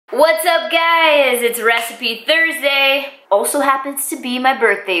What's up guys? It's Recipe Thursday. Also happens to be my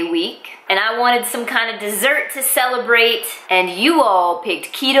birthday week. And I wanted some kind of dessert to celebrate. And you all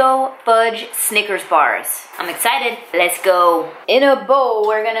picked Keto Fudge Snickers bars. I'm excited. Let's go. In a bowl,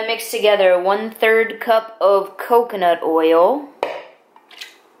 we're gonna mix together 1/3 cup of coconut oil,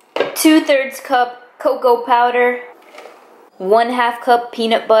 2/3 cup cocoa powder, 1/2 cup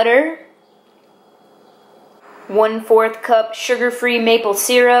peanut butter, 1/4 cup sugar-free maple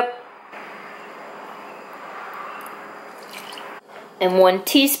syrup, and 1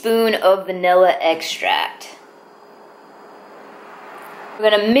 teaspoon of vanilla extract. We're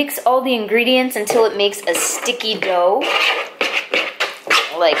gonna mix all the ingredients until it makes a sticky dough,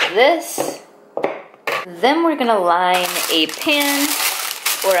 like this. Then we're gonna line a pan,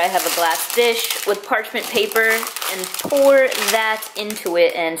 or I have a glass dish, with parchment paper and pour that into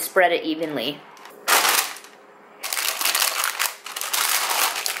it and spread it evenly.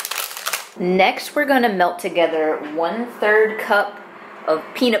 Next, we're gonna melt together 1/3 cup of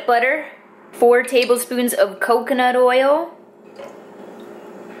peanut butter, 4 tablespoons of coconut oil,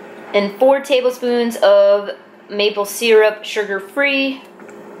 and 4 tablespoons of maple syrup, sugar-free.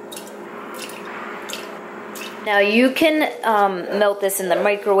 Now you can melt this in the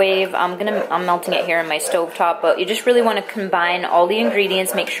microwave. I'm melting it here on my stovetop, but you just really want to combine all the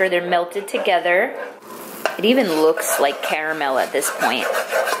ingredients, make sure they're melted together. It even looks like caramel at this point.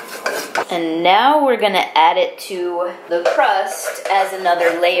 And now we're gonna add it to the crust as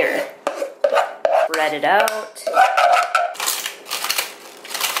another layer. Spread it out.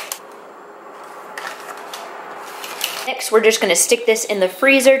 Next, we're just gonna stick this in the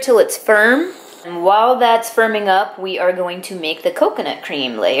freezer till it's firm. And while that's firming up, we are going to make the coconut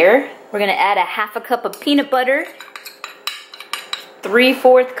cream layer. We're gonna add 1/2 cup of peanut butter,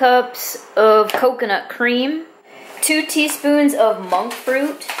 3/4 cups of coconut cream, 2 teaspoons of monk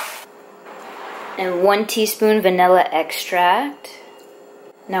fruit, and 1 teaspoon vanilla extract.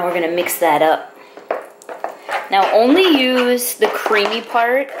 Now we're gonna mix that up. Now only use the creamy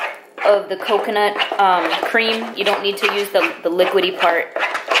part of the coconut cream. You don't need to use the liquidy part.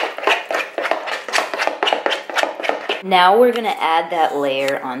 Now we're gonna add that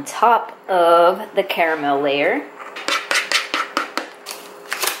layer on top of the caramel layer.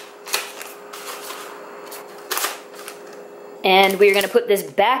 And we're gonna put this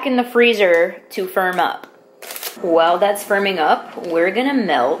back in the freezer to firm up. While that's firming up, we're gonna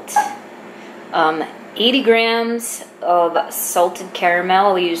melt 80 grams of salted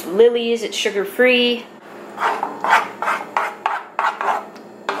caramel. We use Lily's, it's sugar-free.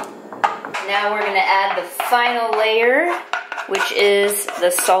 Now we're gonna add the final layer, which is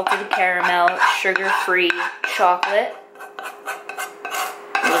the salted caramel sugar-free chocolate.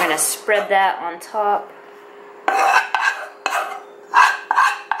 We're gonna spread that on top.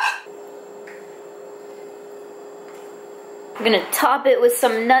 We're gonna top it with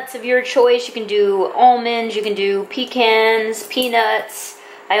some nuts of your choice. You can do almonds, you can do pecans, peanuts.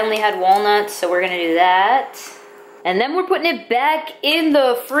 I only had walnuts, so we're gonna do that. And then we're putting it back in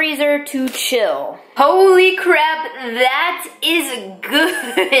the freezer to chill. Holy crap, that is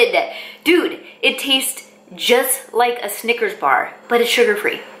good. Dude, it tastes just like a Snickers bar, but it's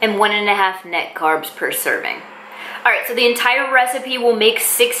sugar-free and 1.5 net carbs per serving. All right, so the entire recipe will make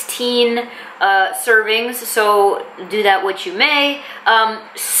 16 servings, so do that what you may.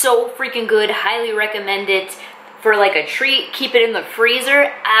 So freaking good, highly recommend it for like a treat. Keep it in the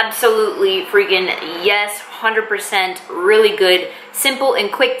freezer, absolutely freaking yes, 100%, really good, simple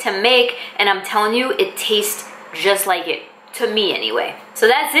and quick to make, and I'm telling you, it tastes just like it, to me anyway. So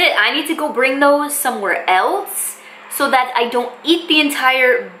that's it, I need to go bring those somewhere else so that I don't eat the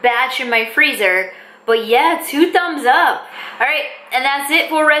entire batch in my freezer. But yeah, 2 thumbs up. All right, and that's it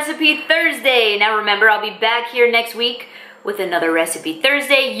for Recipe Thursday. Now remember, I'll be back here next week with another Recipe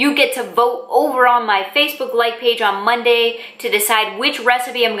Thursday. You get to vote over on my Facebook like page on Monday to decide which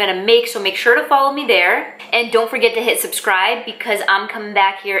recipe I'm gonna make, so make sure to follow me there. And don't forget to hit subscribe, because I'm coming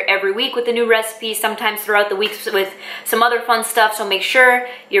back here every week with a new recipe, sometimes throughout the weeks with some other fun stuff, so make sure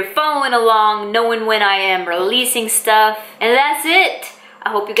you're following along, knowing when I am releasing stuff. And that's it. I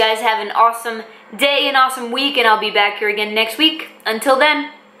hope you guys have an awesome day, an awesome week, and I'll be back here again next week. Until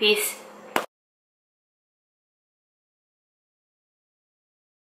then, peace.